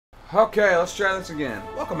Okay, let's try this again.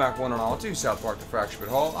 Welcome back, one and all, to Southpark the Fractured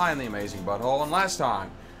Butthole. I am the amazing Butthole, and last time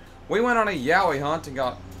we went on a Yowie hunt and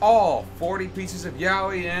got all 40 pieces of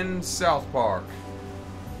Yowie in Southpark.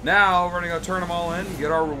 Now we're gonna go turn them all in,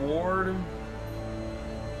 get our reward,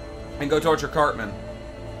 and go torture Cartman.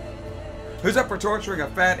 Who's up for torturing a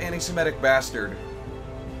fat anti-Semitic bastard?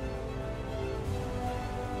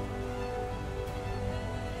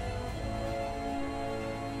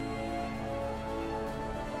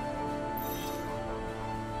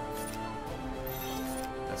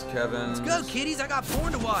 Kevin. Let's go, kiddies. I got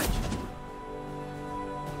porn to watch.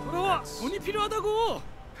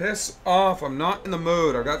 Piss off. I'm not in the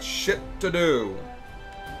mood. I got shit to do.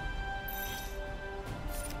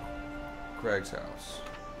 Craig's house.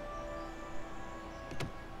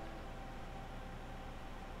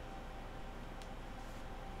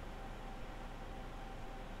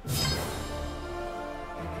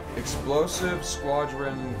 Explosive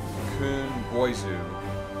Squadron Kun Boizu.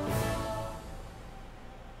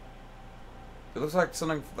 It looks like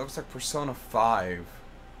something. Looks like Persona 5.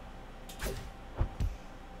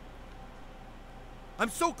 I'm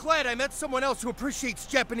so glad I met someone else who appreciates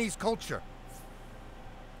Japanese culture.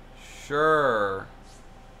 Sure.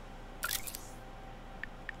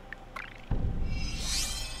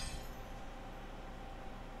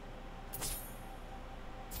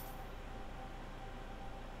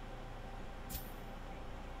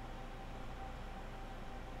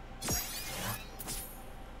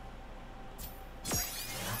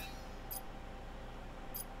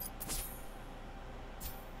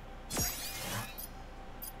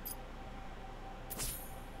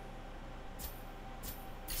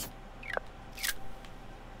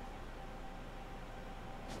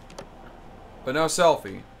 But no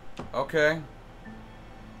selfie. Okay.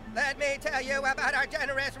 Let me tell you about our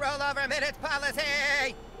generous rollover minutes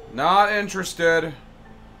policy. Not interested.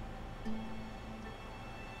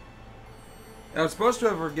 Now, I'm supposed to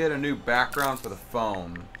ever get a new background for the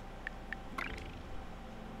phone.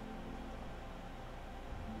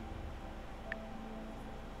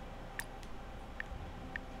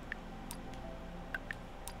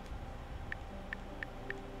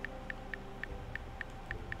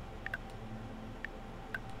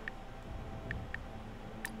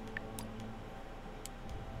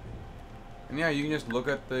 And yeah, you can just look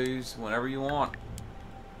at these whenever you want.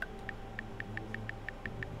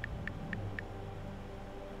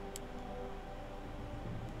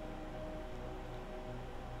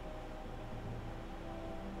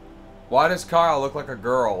 Why does Kyle look like a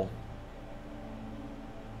girl?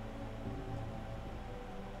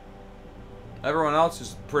 Everyone else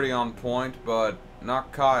is pretty on point, but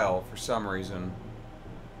not Kyle for some reason.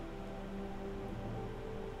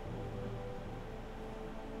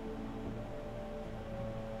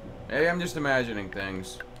 Hey, I'm just imagining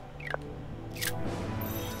things.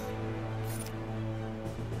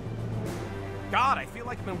 God, I feel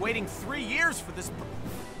like I've been waiting 3 years for this.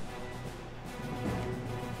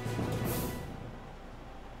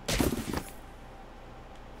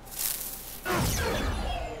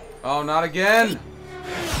 Oh, not again!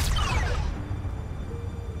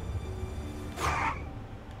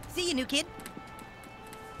 See you, new kid.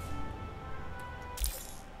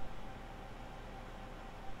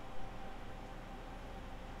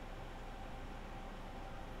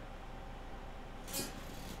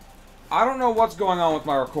 I don't know what's going on with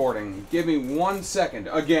my recording. Give me 1 second.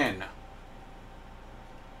 Again.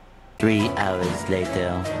 3 hours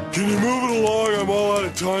later. Can you move it along? I'm all out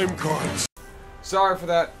of time cards. Sorry for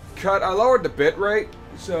that cut. I lowered the bitrate,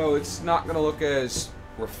 so it's not going to look as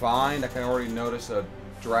refined. I can already notice a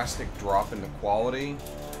drastic drop in the quality.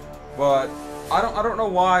 But I don't know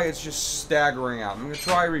why it's just staggering out. I'm going to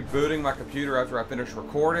try rebooting my computer after I finish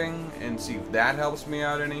recording and see if that helps me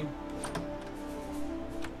out any.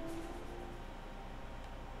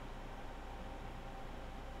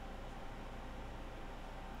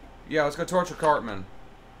 Yeah, let's go torture Cartman.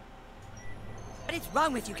 What is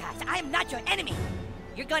wrong with you guys? I am not your enemy.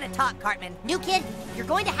 You're going to talk, Cartman. New kid, you're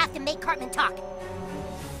going to have to make Cartman talk.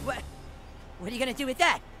 What? What are you going to do with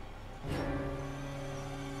that?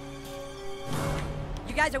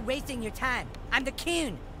 You guys are wasting your time. I'm the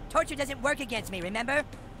coon. Torture doesn't work against me, remember?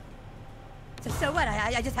 So what?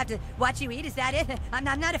 I just have to watch you eat? Is that it? I'm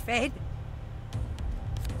not afraid.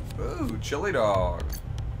 Ooh, chili dog.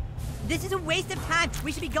 This is a waste of time.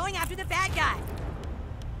 We should be going after the bad guy.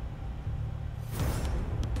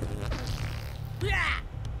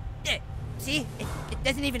 See? It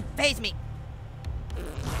doesn't even faze me.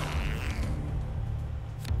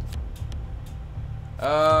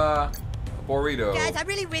 Burrito. Guys, I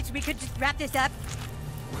really wish we could just wrap this up.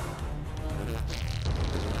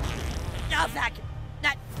 Oh, fuck.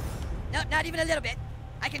 Not even a little bit.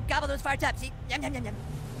 I can gobble those farts up, see? Yum, yum, yum, yum.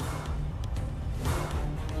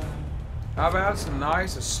 How about some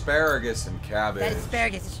nice asparagus and cabbage? That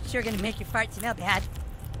asparagus is sure gonna make your fart smell bad.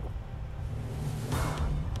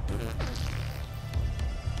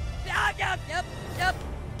 Nope.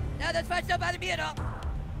 No, those farts don't bother me at all.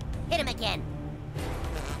 Hit him again.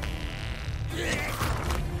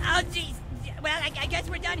 Oh, jeez. Well, I guess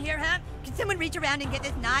we're done here, huh? Can someone reach around and get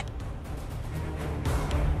this knot?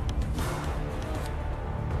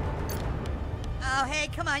 Oh, hey,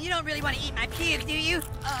 come on. You don't really want to eat my puke, do you?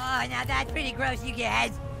 Oh, now that's pretty gross, you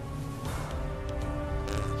guys.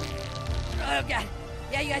 Oh, God.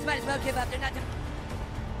 Yeah, you guys might as well give up. They're not...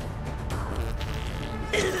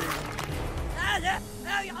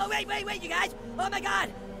 Oh, wait, you guys. Oh, my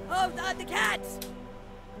God. Oh, the cats.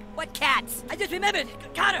 What cats? I just remembered.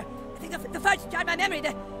 Connor, I think the farts jarred my memory.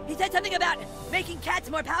 He said something about making cats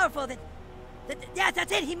more powerful. Yes,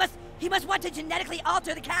 that's it. He must want to genetically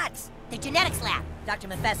alter the cats. The genetics lab. Dr.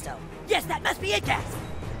 Mephisto. Yes, that must be it, guys.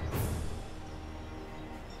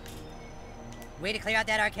 Way to clear out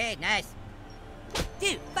that arcade. Nice.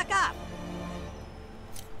 Dude, fuck off.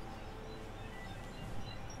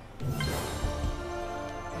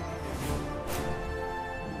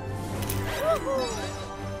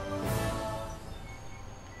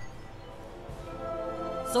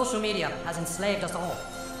 Social media has enslaved us all.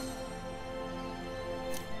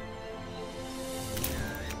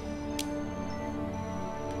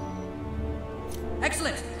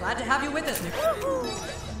 Excellent! Glad to have you with us, Nick.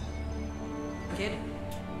 Kid.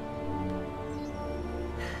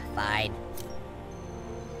 Fine.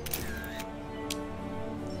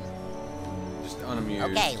 Just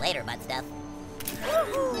unamused. Okay, later, butt stuff.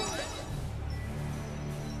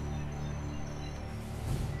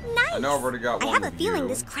 Nice. I know I've already got I one have a feeling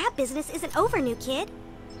review. this crab business isn't over, new kid.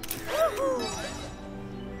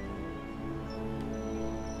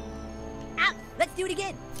 Out! Let's do it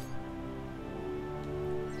again.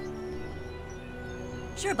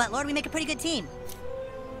 Sure, Buttlord, we make a pretty good team.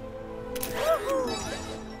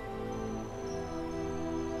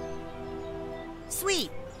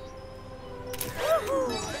 Sweet.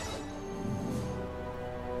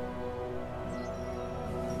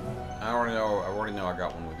 I already know I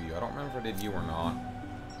got one with you. I don't remember if I did you or not.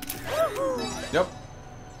 Yep.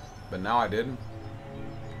 But now I didn't.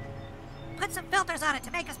 Put some filters on it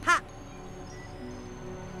to make us pop.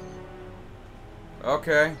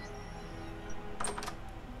 Okay.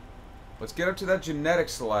 Let's get up to that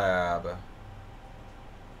genetics lab.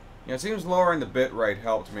 Yeah, it seems lowering the bit rate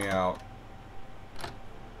helped me out.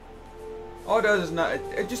 All it does is not...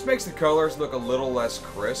 It just makes the colors look a little less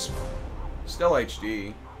crisp. Still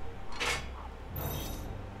HD.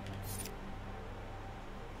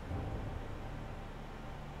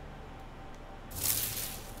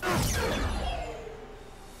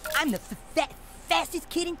 I'm the fastest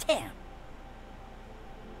kid in town.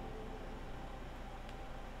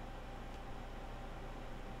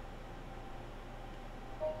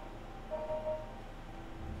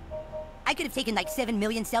 I could have taken like 7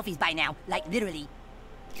 million selfies by now, like literally.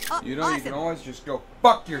 Oh, You know, awesome. you can always just go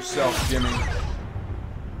fuck yourself, Jimmy.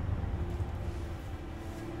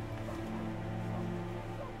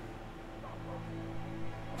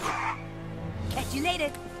 Catch you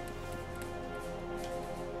later.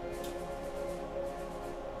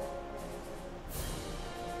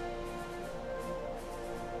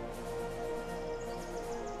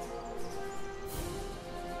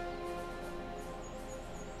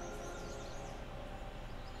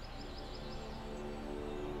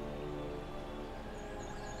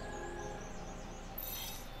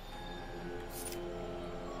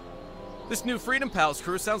 This new Freedom Pals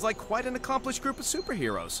crew sounds like quite an accomplished group of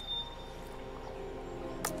superheroes.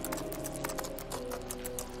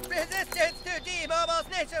 Resistance to D-Mobile's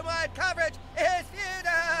nationwide coverage is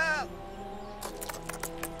futile!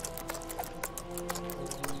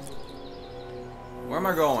 Where am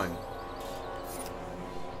I going?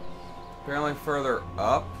 Apparently further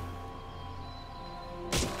up.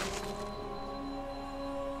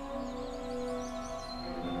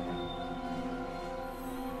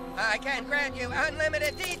 I can grant you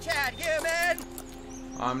unlimited D-Chat, human!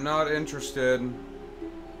 I'm not interested.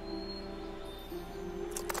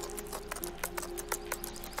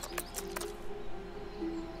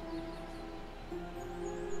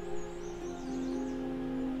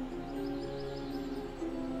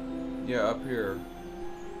 Yeah, up here.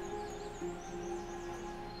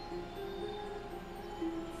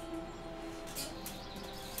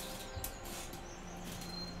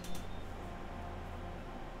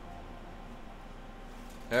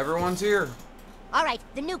 Everyone's here. All right,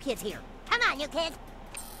 the new kid's here. Come on, you kids.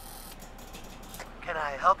 Can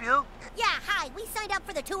I help you? Yeah, hi. We signed up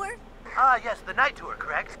for the tour. Ah, yes, the night tour,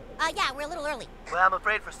 correct? Yeah, we're a little early. Well, I'm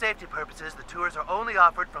afraid for safety purposes, the tours are only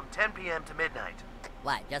offered from 10 p.m. to midnight.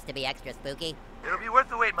 What, just to be extra spooky? It'll be worth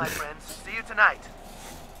the wait, my friends. See you tonight.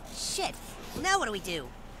 Shit. Now what do we do?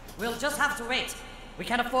 We'll just have to wait. We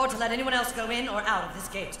can't afford to let anyone else go in or out of this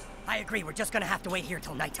gate. I agree. We're just gonna have to wait here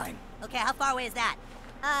till nighttime. Okay, how far away is that?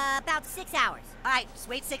 About 6 hours. All right, just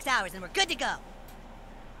wait 6 hours and we're good to go.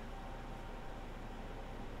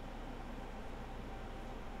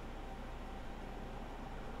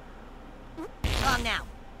 How long now?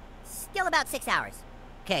 Still about 6 hours.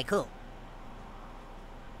 Okay, cool.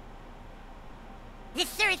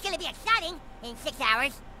 This sure is gonna be exciting in 6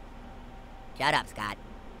 hours. Shut up, Scott.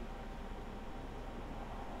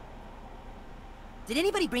 Did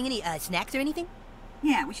anybody bring any snacks or anything?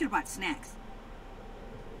 Yeah, we should have brought snacks.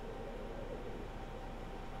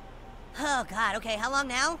 Oh God. Okay, how long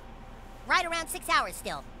now? Right around 6 hours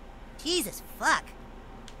still. Jesus fuck.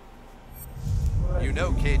 You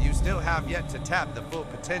know, kid, you still have yet to tap the full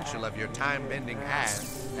potential of your time-bending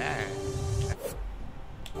hands.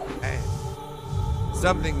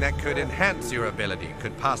 Something that could enhance your ability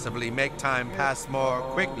could possibly make time pass more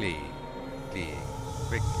quickly.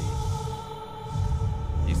 Quickly.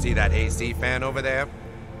 You see that AC fan over there?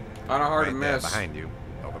 Kinda hard to Right there miss. behind you,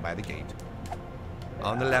 over by the gate.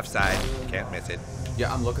 On the left side, can't miss it.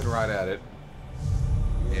 Yeah, I'm looking right at it.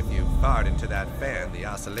 If you fart into that fan, the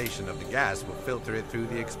oscillation of the gas will filter it through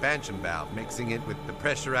the expansion valve, mixing it with the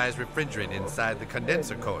pressurized refrigerant inside the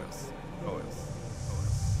condenser coils.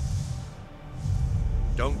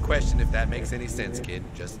 Don't question if that makes any sense, kid.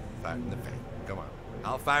 Just fart in the fan. Come on.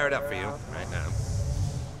 I'll fire it up for you right now.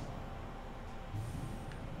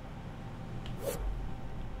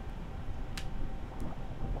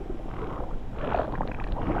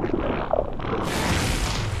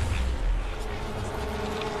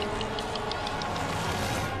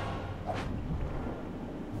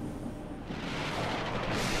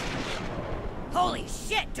 Holy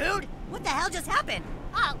shit, dude! What the hell just happened?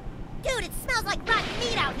 Oh, dude, it smells like rotten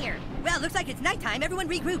meat out here. Well, looks like it's nighttime. Everyone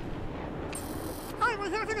regroup. Hi, we're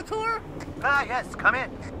here for the tour. Ah, yes, come in.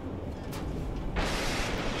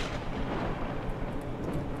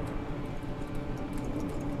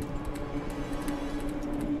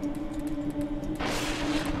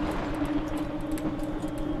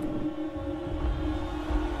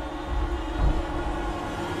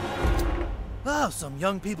 Oh, some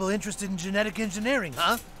young people interested in genetic engineering,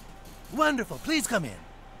 huh? Wonderful. Please come in.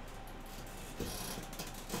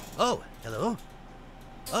 Oh, hello.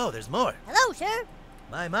 Oh, there's more. Hello, sir.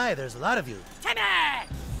 My, there's a lot of you. Timmy!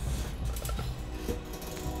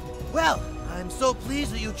 Well, I'm so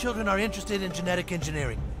pleased that you children are interested in genetic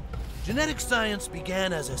engineering. Genetic science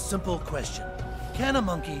began as a simple question. Can a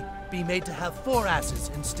monkey be made to have 4 asses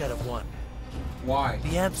instead of 1? Why?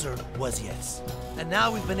 The answer was yes. And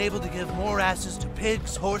now we've been able to give more asses to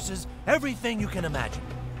pigs, horses, everything you can imagine.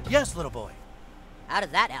 Yes, little boy. How does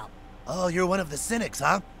that help? Oh, you're one of the cynics,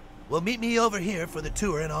 huh? Well, meet me over here for the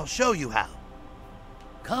tour and I'll show you how.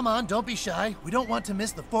 Come on, don't be shy. We don't want to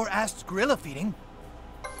miss the 4-assed gorilla feeding.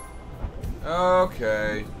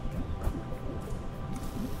 Okay.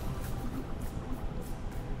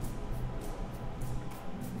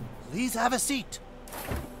 Please have a seat.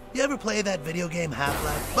 You ever play that video game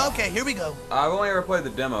Half-Life? Okay, here we go. I've only ever played the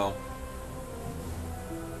demo.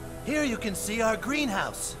 Here you can see our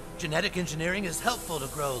greenhouse. Genetic engineering is helpful to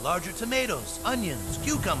grow larger tomatoes, onions,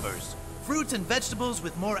 cucumbers. Fruits and vegetables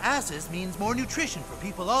with more asses means more nutrition for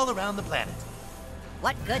people all around the planet.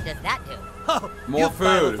 What good does that do? Oh, More you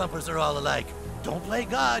Bible food. thumpers are all alike. Don't play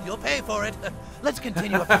God, you'll pay for it. Let's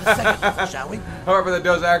continue up to the second level, shall we? However, that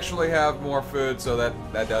does actually have more food, so that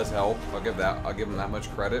does help. I'll give them that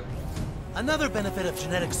much credit. Another benefit of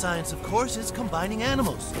genetic science, of course, is combining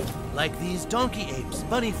animals. Like these donkey apes,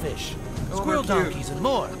 bunny fish, squirrel they're cute. donkeys, and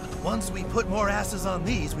more. Once we put more asses on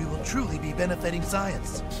these, we will truly be benefiting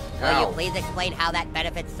science. Will you please explain how that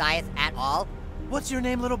benefits science at all? What's your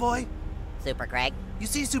name, little boy? Super Craig. You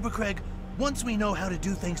see, Super Craig, once we know how to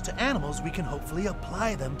do things to animals, we can hopefully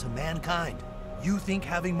apply them to mankind. You think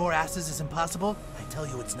having more asses is impossible? I tell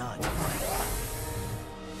you it's not.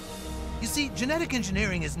 You see, genetic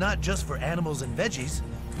engineering is not just for animals and veggies.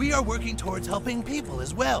 We are working towards helping people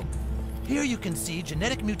as well. Here you can see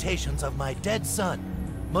genetic mutations of my dead son.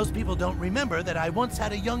 Most people don't remember that I once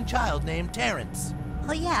had a young child named Terrence.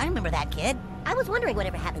 Oh yeah, I remember that kid. I was wondering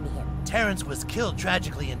whatever happened to him. Terrence was killed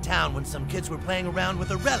tragically in town when some kids were playing around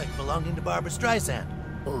with a relic belonging to Barbara Streisand.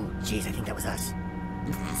 Oh, jeez, I think that was us.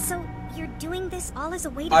 So, You're doing this all as a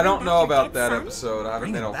way to I don't know bring back about your that dead son? episode. I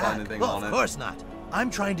haven't been able to find anything Well, on it. of course not. I'm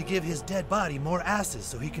trying to give his dead body more asses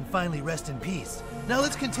so he can finally rest in peace. Now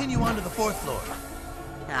let's continue on to the 4th floor.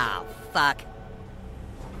 Oh, fuck.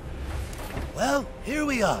 Well, here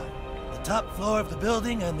we are. The top floor of the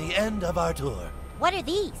building and the end of our tour. What are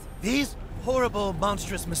these? These horrible,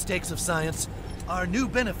 monstrous mistakes of science. Our new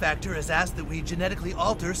benefactor has asked that we genetically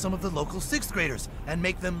alter some of the local 6th graders and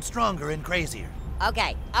make them stronger and crazier.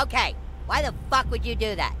 Okay. Why the fuck would you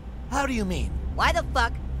do that? How do you mean? Why the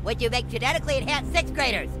fuck would you make genetically enhanced 6th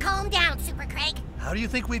graders? Calm down, Super Craig. How do you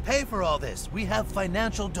think we pay for all this? We have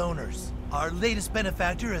financial donors. Our latest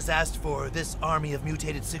benefactor has asked for this army of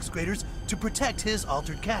mutated 6th graders to protect his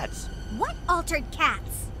altered cats. What altered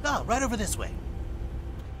cats? Oh, right over this way.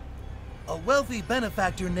 A wealthy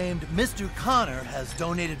benefactor named Mr. Connor has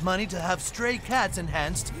donated money to have stray cats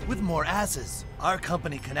enhanced with more asses. Our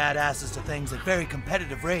company can add asses to things at very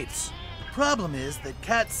competitive rates. The problem is that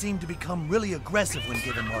cats seem to become really aggressive when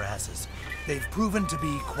given more asses. They've proven to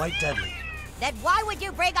be quite deadly. Then why would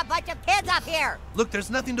you bring a bunch of kids up here? Look, there's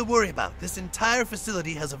nothing to worry about. This entire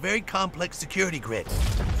facility has a very complex security grid.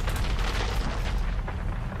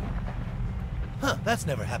 Huh, that's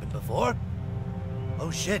never happened before. Oh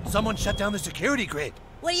shit, someone shut down the security grid.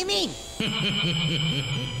 What do you mean?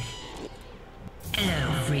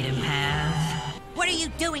 Hello, Freedom Pals. What are you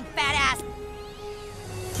doing, fat ass?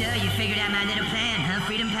 So, you figured out my little plan, huh,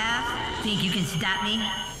 Freedom Pals? Think you can stop me?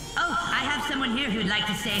 Oh, I have someone here who'd like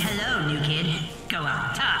to say hello, new kid. Go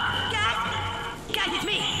on, talk. Guys, it's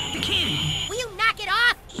me, the King. Will you knock it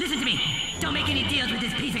off? Listen to me. Don't make any deals with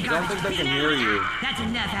this piece of I don't garbage. think they can hear you. That's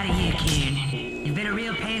enough out of you, King. You've been a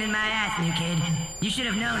real pain in my ass, new kid. You should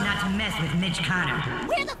have known not to mess with Mitch Connor.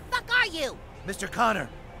 Where the fuck are you? Mr. Connor,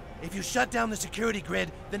 if you shut down the security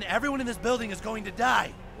grid, then everyone in this building is going to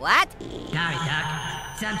die. What? Sorry,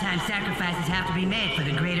 Doc. Sometimes sacrifices have to be made for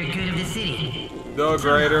the greater good of the city. The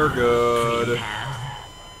greater good.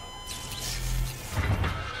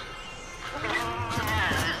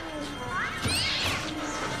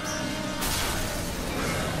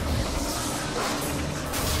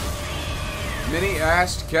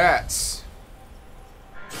 Many-assed cats.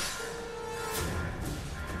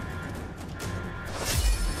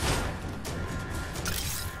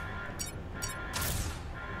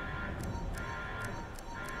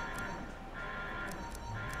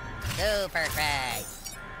 Super Craig.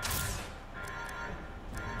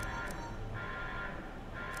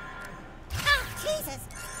 Oh, Jesus!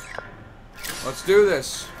 Let's do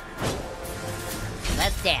this.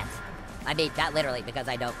 Let's dance. I mean, not literally, because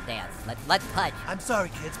I don't dance. Let's punch. I'm sorry,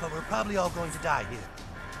 kids, but we're probably all going to die here.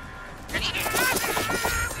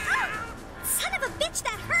 Son of a bitch,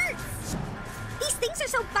 that hurts! These things are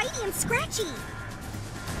so bitey and scratchy.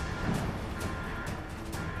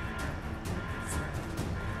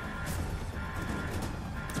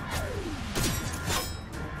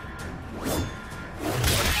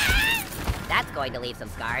 That's going to leave some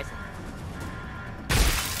scars.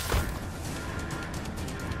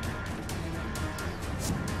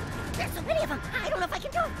 There's so many of them. I don't know if I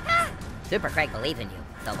can do it. Ah! Super Craig believes in you,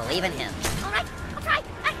 so believe in him. All right, I'll try.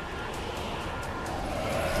 Ah!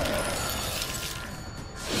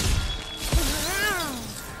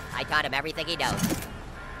 I taught him everything he knows.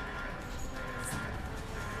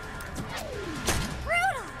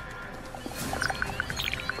 Brutal.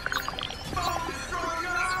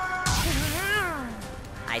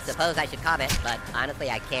 I suppose I should comment, but honestly,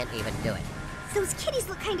 I can't even do it. Those kitties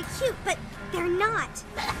look kind of cute, but they're not.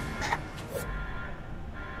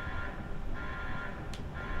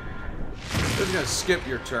 Just gonna skip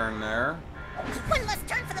your turn there. One less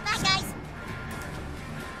turn for the bad guys.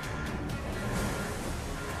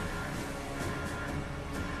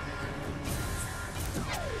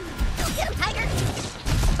 Go get him, Tiger.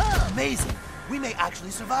 Oh, amazing. We may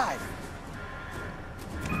actually survive.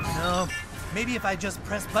 No, maybe if I just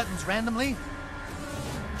press buttons randomly?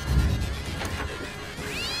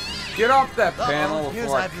 Get off that panel Here's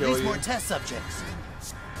before I I've kill released you. more test subjects.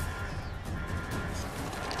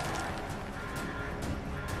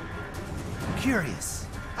 Curious.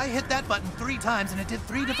 I hit that button 3 times and it did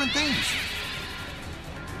 3 different things.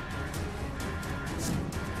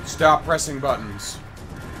 Stop pressing buttons.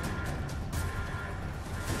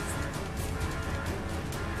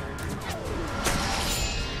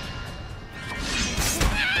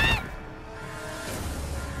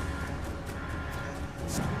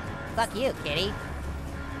 Fuck you, kitty.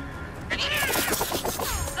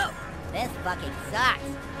 Oh, this fucking sucks.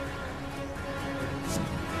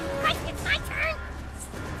 Right, it's my turn.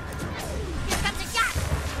 Here comes a shot.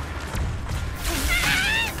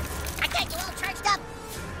 I got you all charged up.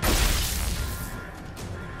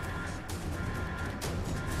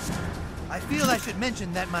 I feel I should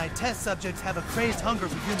mention that my test subjects have a crazed hunger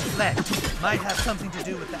for human flesh. Might have something to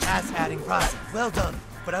do with the ass-adding process. Well done,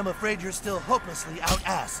 but I'm afraid you're still hopelessly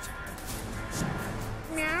out-assed.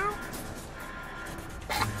 Meow.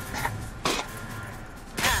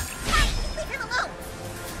 Leave him alone.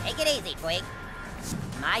 Take it easy, Twig.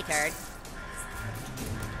 My turn.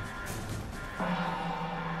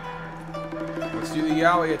 Let's do the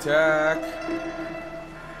Yowie attack.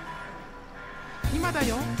 今だ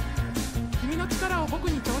よ。君の力を僕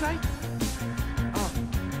にちょうだい。あ、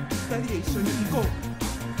二人で一緒に行こう。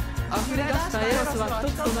溢れ出したエロスは一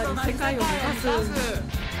つとなり世界を目指す。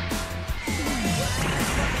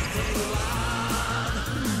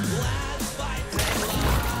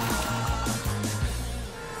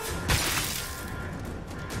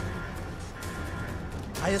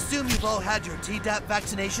I assume you've all had your Tdap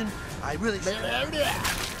vaccination? I really should.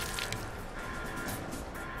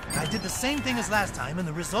 I did the same thing as last time, and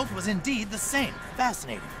the result was indeed the same.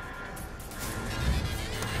 Fascinating.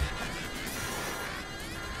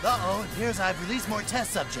 Uh-oh, it appears I've released more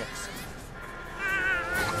test subjects.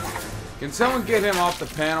 Can someone get him off the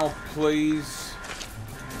panel, please?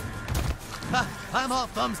 Ha! I'm all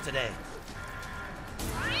thumbs today.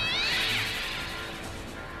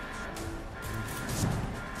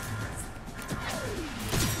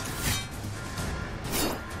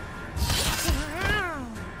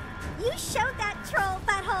 You showed that troll,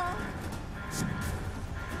 butthole.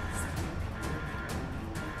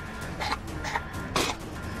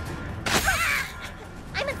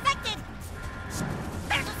 I'm infected.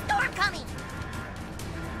 There's a storm coming.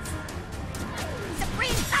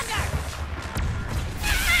 Supreme thunder.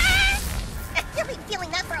 You'll be feeling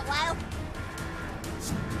that for a while.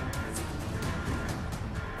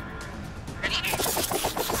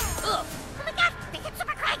 Ugh. Oh my God! They hit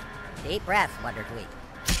Super Craig. Deep breath, Wonder Tweet.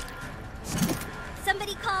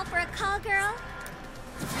 Somebody call for a call girl.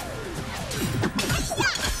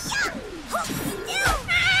 Hold still.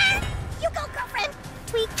 You go, girlfriend.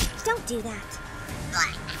 Tweak, don't do that.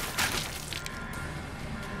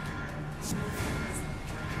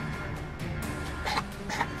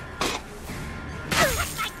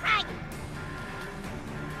 That's my Craig.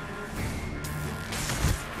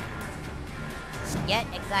 Get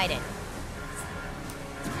excited.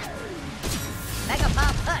 Mega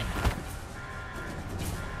Pop Push.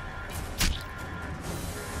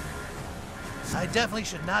 I definitely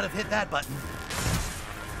should not have hit that button.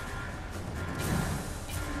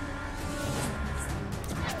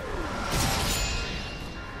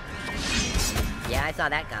 Yeah, I saw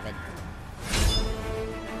that coming.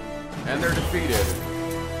 And they're defeated.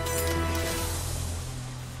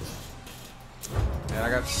 And I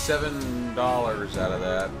got $7 out of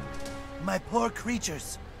that. My poor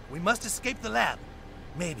creatures. We must escape the lab.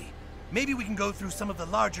 Maybe. Maybe we can go through some of the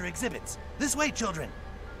larger exhibits. This way, children.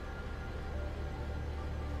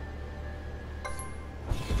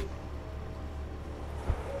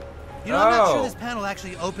 You know, I'm not sure this panel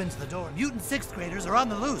actually opens the door. Mutant 6th graders are on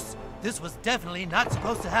the loose. This was definitely not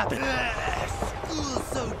supposed to happen. School's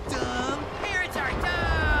so dumb. Parents are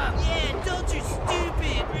dumb. Yeah, adults are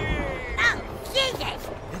stupid. Oh, Jesus.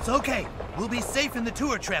 It's okay. We'll be safe in the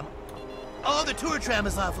tour tram. Oh, the tour tram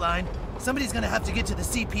is offline. Somebody's gonna have to get to the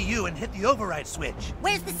CPU and hit the override switch.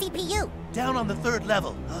 Where's the CPU? Down on the 3rd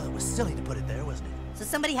level. Oh, it was silly to put it there, wasn't it? So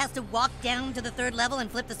somebody has to walk down to the 3rd level and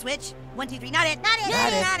flip the switch? 1, 2, 3, not it! Not it!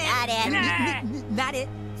 Not it. Not it! Not it!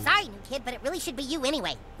 Sorry, new kid, but it really should be you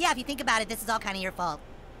anyway. Yeah, if you think about it, this is all kind of your fault.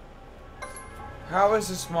 How is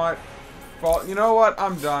this my fault? You know what?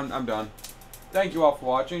 I'm done. I'm done. Thank you all for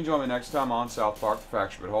watching. Join me next time on South Park, the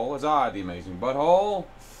Fractured Butthole, as I, the Amazing Butthole.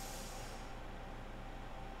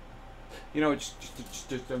 You know, I'm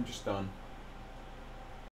just done.